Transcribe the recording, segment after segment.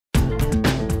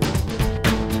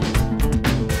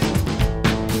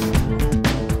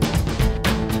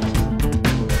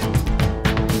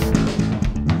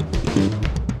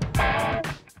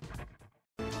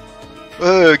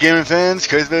Hello gaming fans,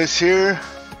 Cosmos here.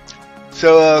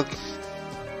 So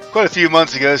quite a few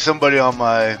months ago somebody on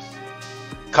my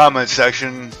comment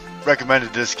section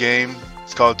recommended this game.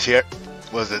 It's called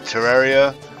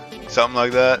Terraria? Something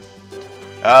like that.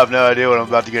 I have no idea what I'm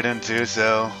about to get into,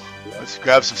 so let's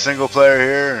grab some single player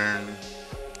here and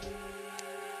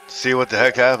see what the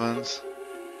heck happens.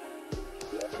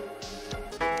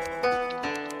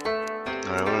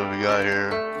 Alright, what do we got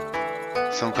here?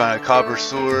 Some kind of copper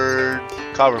sword,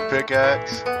 copper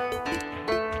pickaxe. I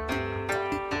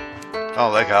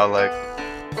don't like how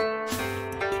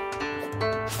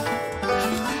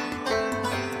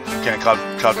can't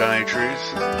chop down any trees.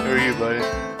 Who are you, buddy?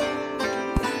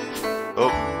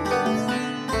 Oh.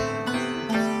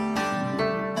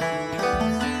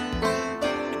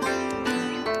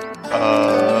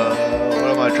 What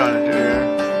am I trying to do here?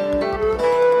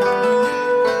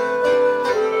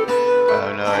 I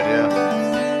have no idea.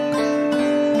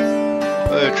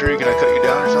 Hello, tree, can I cut you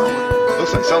down or something?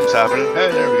 Looks like something's happening.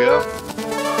 Hey, there we go.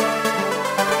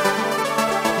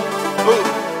 Oh!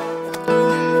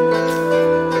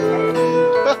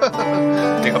 I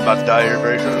think I'm about to die here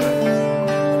very shortly.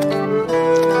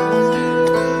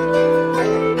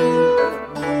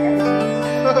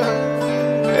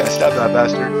 Yeah, stab that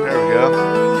bastard. There we go.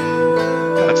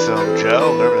 Got some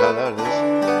gel, whatever the hell that is.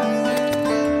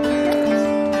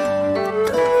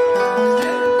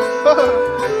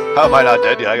 How am I not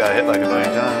dead yet? I got hit like a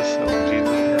million times. Oh, Jesus.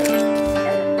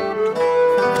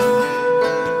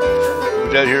 We'll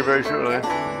be dead here very shortly.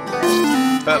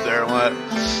 Up there, what?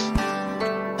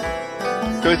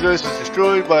 Cosmos was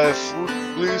destroyed by a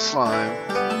blue slime.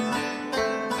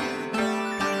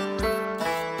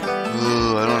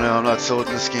 Ooh, I don't know. I'm not sold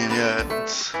in this game yet.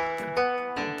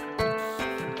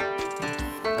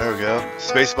 There we go.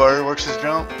 Spacebar works his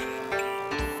jump.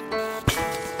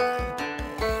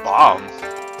 Bomb.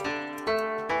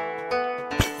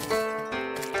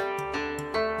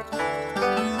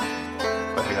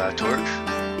 I got a torch.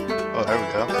 Oh, there we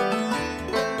go.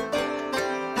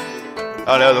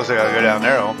 Oh no, it looks like I gotta go down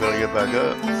there. I won't be able to get back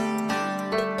up.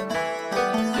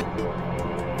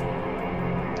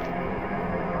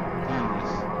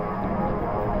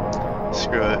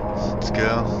 Screw it. Let's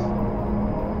go.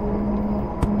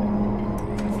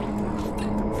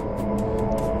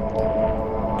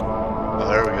 Oh,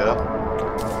 there we go.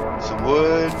 Some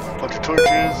wood, bunch of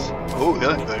torches. Oh,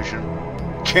 healing potion.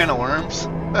 Can of worms.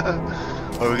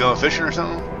 Are we going fishing or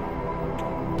something?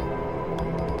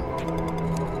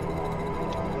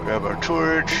 Grab our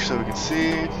torch so we can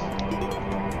see.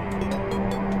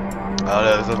 Oh,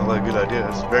 that doesn't look like a good idea.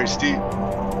 It's very steep.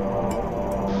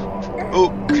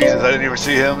 Oh, Jesus, I didn't even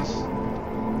see him.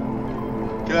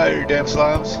 Get out of here, you damn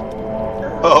slimes.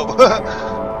 Oh.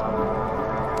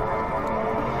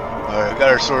 Alright, got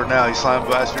our sword now, you slime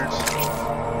bastards.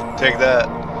 Take that.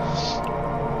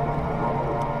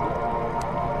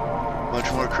 Much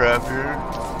more crap here.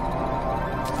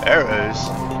 Arrows.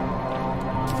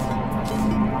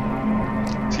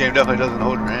 This game definitely doesn't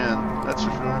hold your hand, that's for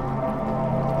sure.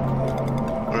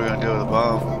 What are we gonna do with a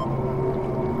bomb?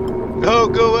 No,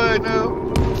 go away, no!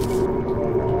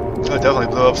 Oh, definitely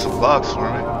blew up some blocks for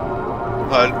me.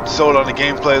 Not sold on the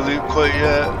gameplay loop quite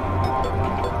yet.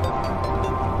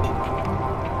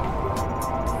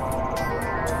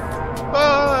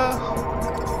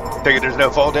 Ah! Take it, there's no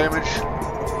fall damage.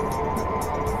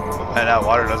 And that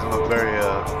water doesn't look very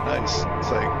nice.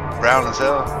 It's like brown as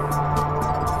hell.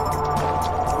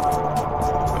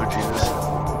 Oh Jesus.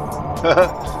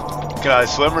 Can I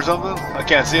swim or something? I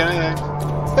can't see anything.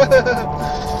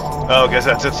 Oh, I guess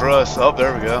that's it for us. Oh,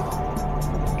 there we go.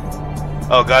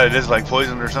 Oh god, it is like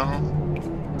poisoned or something.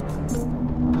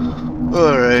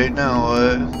 Alright, now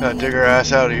what? Gotta dig our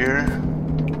ass out of here.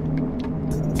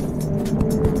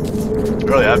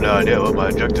 Really have no idea what my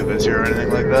objective is here or anything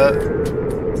like that.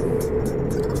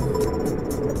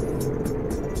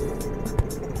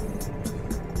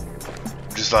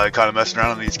 Just like kind of messing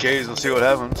around in these caves and see what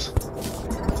happens.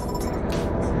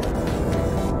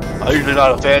 I'm usually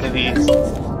not a fan of these.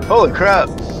 Holy crap!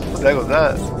 What the heck was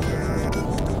that?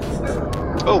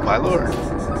 Oh my lord!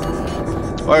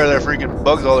 Why are there freaking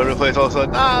bugs all over the place all of a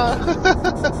sudden? Ah!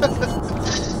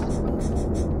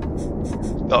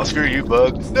 Oh, screw you,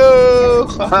 bug! No!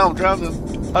 I'm drowning.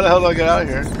 How the hell do I get out of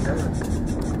here?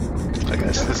 I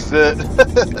guess this is it.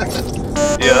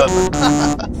 Yeah.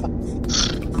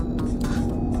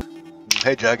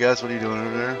 Hey jackass, what are you doing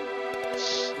over there?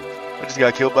 I just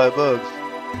got killed by a bug.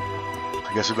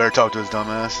 I guess we better talk to his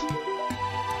dumbass.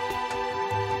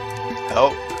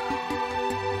 Help.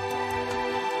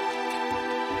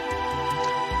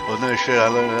 Well, no shit, I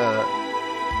learned that.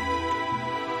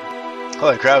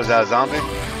 Holy crap, is that a zombie?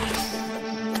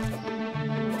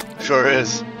 Sure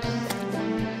is.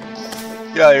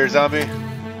 Get out of here, zombie.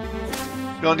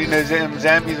 You don't need no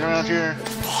zombies around here.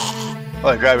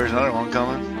 Holy crap, there's another one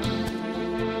coming.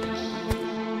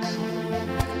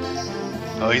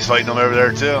 Oh, he's fighting them over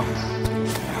there too.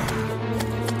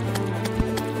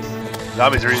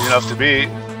 Zombies are easy enough to beat.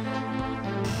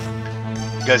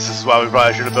 Guess this is why we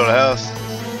probably should have built a house.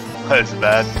 That's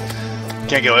bad.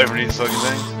 Can't get away from these fucking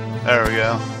things. There we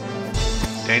go.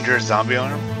 Dangerous zombie on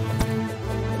him.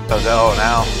 How's that? Oh,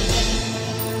 now.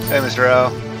 Hey, Mr. Al.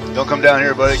 Don't come down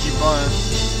here, buddy. Keep flying.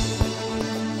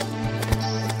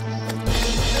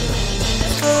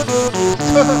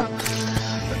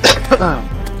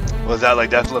 Was that like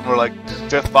definitely more like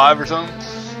 5th 5 or something?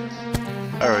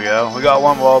 There we go. We got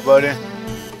one wall, buddy.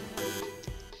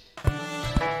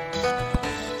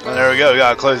 And there we go. We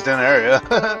got a closed in area.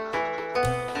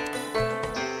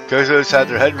 Kozos had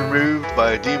their head removed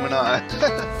by a demon eye.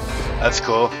 That's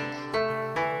cool.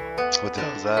 What the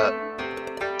hell is that?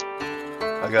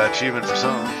 I got an achievement for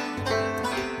something.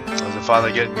 Was it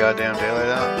finally getting goddamn daylight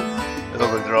out? It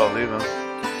looks like they're all leaving.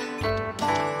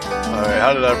 Alright,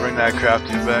 how did I bring that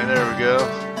crafting back? There we go.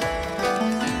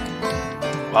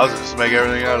 I was just make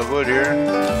everything out of wood here.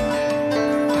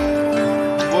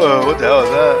 Whoa, what the hell is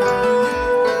that?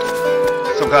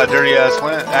 Some kind of dirty ass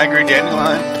plant. Angry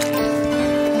dandelion.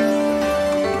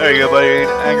 There you go, buddy.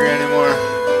 Ain't angry anymore.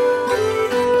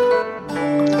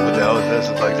 What the hell is this?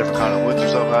 It's like different kind of woods or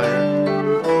something out here.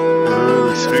 Ooh,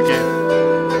 it's spooky.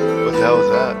 What the hell is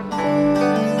that?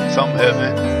 Something hit me.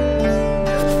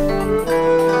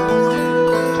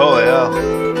 Holy hell.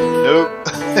 Nope.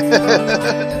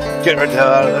 Get right the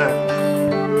hell out of there.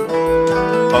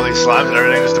 All these slimes and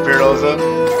everything just appeared all of a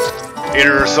sudden.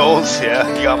 Eater of souls. Yeah,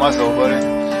 you got my soul, buddy.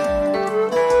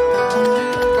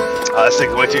 Oh, this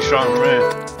thing's way too strong for me.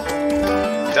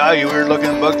 Die, you weird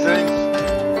looking bug thing.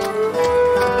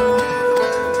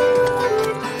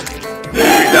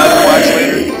 3,000 wax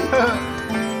later.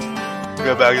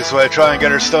 Go back this way. Try and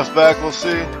get her stuff back. We'll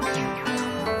see.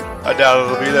 I doubt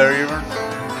it'll be there even.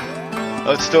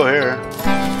 Oh, it's still here.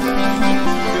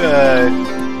 Good.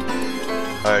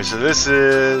 Alright, so this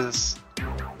is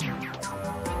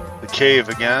the cave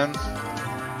again.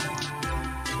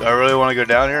 Do I really want to go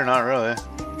down here? Not really.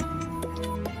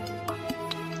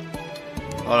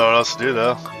 I don't know what else to do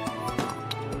though.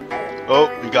 Oh,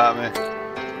 you got me.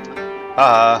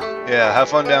 Yeah, have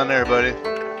fun down there, buddy.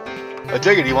 I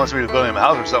take it he wants me to build him a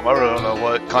house or something. I really don't know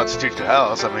what constitutes a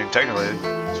house. I mean, technically,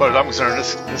 as far as I'm concerned,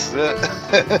 this is it.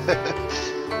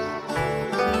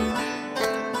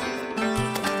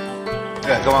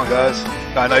 Yeah, come on, guys.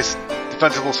 Got a nice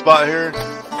defensible spot here.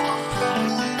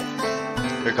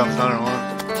 Here comes another one.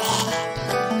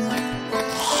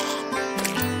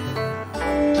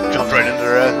 Jumped right into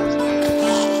their head.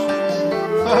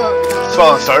 These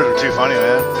falling stars are too funny,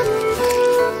 man.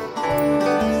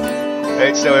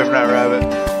 Hey, stay away from that rabbit.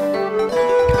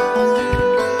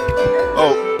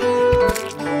 Oh.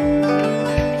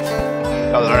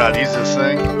 Gotta learn how to use this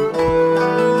thing.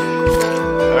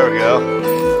 There we go.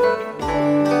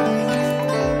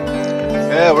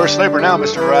 Yeah, we're a sniper now,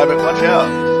 Mr. Rabbit. Watch out.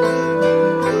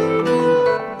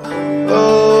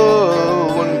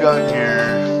 Oh, what do we got in here?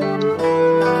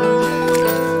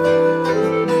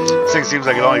 This thing seems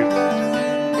like it only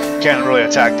can't really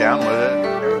attack down with it.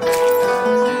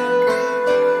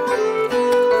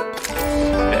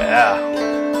 Yeah.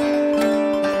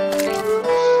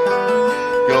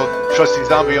 Good old trusty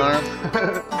zombie arm.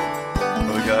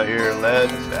 What we got here?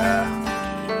 Lead? Nah.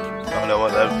 I don't know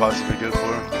what that would possibly be good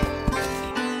for.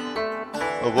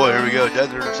 Oh boy, here we go.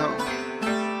 Desert or something.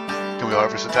 Can we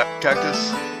harvest a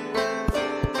cactus?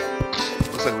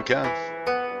 Looks like we can.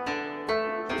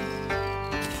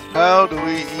 How do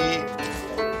we eat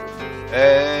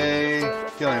a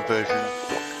healing potion?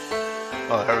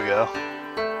 Oh, there we go.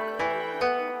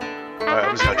 Alright,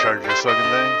 I'm just gonna charge this fucking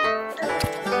thing.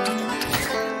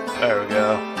 There we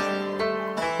go.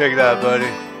 Take that,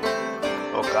 buddy.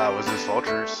 Oh god, what's this?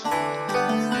 Vultures?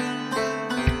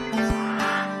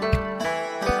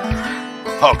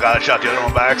 Oh god, I shot the other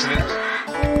one by accident.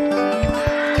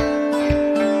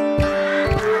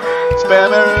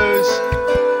 Spam arrows!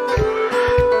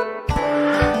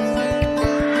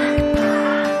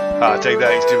 Ah, take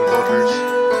that, you stupid vultures.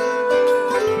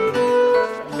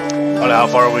 I don't know how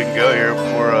far we can go here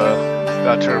before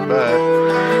got turned back.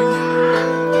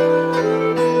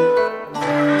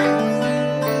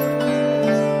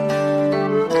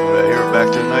 Alright, here we're back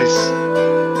to a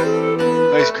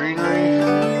nice greenery.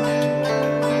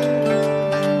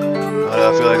 I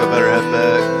feel like I better head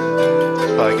back.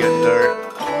 It's probably getting dark.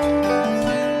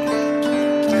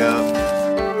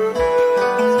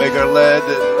 or lead. I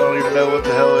don't even know what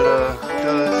the hell it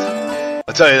does.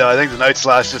 I'll tell you though, I think the night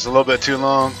slash just a little bit too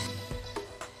long.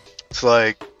 It's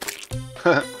like,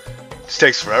 it just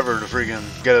takes forever to freaking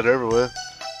get it over with.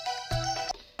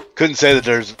 Couldn't say that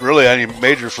there's really any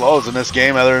major flaws in this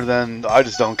game other than I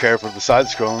just don't care for the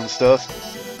side-scrolling stuff.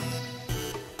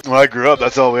 When I grew up,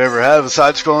 that's all we ever had was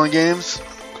side-scrolling games.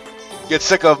 Get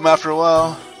sick of them after a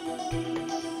while.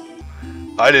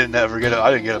 I didn't get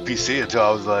a PC until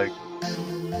I was like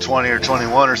 20 or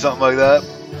 21 or something like that.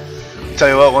 Tell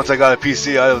you what, once I got a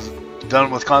PC, I was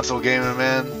done with console gaming,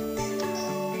 man.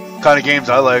 Kind of games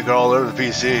I like are all over the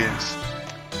PC.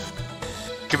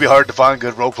 It can be hard to find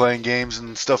good role-playing games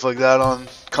and stuff like that on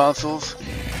consoles.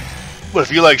 But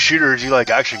if you like shooters, you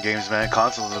like action games, man,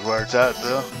 consoles is where it's at,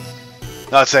 though.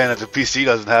 Not saying that the PC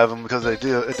doesn't have them, because it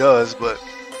does, but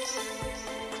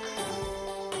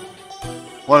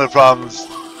one of the problems,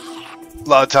 a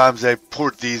lot of times they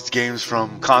port these games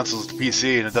from consoles to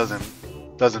PC and it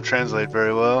doesn't translate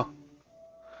very well.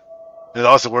 It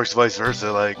also works vice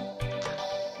versa. Like,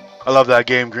 I love that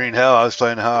game Green Hell. I was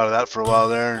playing the hell out of that for a while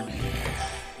there. And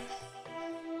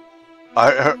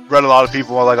I read a lot of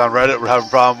people like on Reddit were having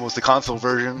problems with the console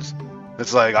versions.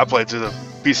 It's like I played through the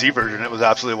PC version. It was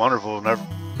absolutely wonderful.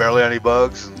 Barely any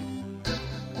bugs. And,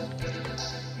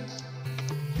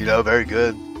 you know, very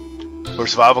good. For a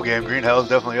survival game, Green Hell is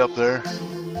definitely up there.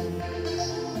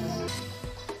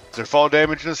 Is there fall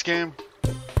damage in this game?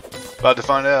 About to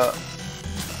find out.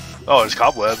 Oh, there's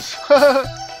cobwebs.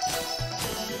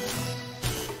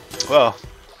 Well,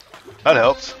 that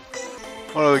helps.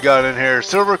 What do we got in here?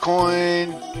 Silver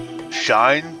coin,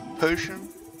 shine potion.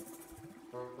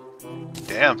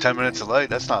 Damn, 10 minutes of light.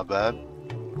 That's not bad.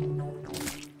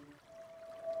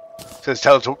 It says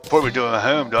teleport me to a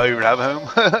home. Do I even have a home?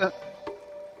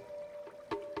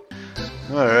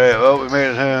 Alright, well, we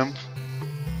made it home.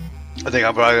 I think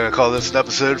I'm probably going to call this an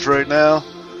episode for right now.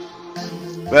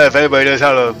 But if anybody knows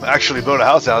how to actually build a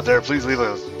house out there, please leave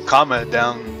a comment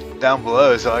down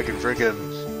below so I can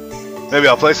freaking... Maybe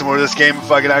I'll play some more of this game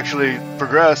if I can actually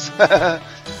progress.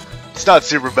 It's not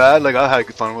super bad, like I had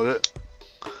good fun with it.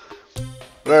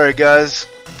 Alright guys,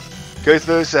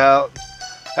 Ghost out.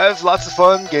 Have lots of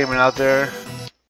fun gaming out there.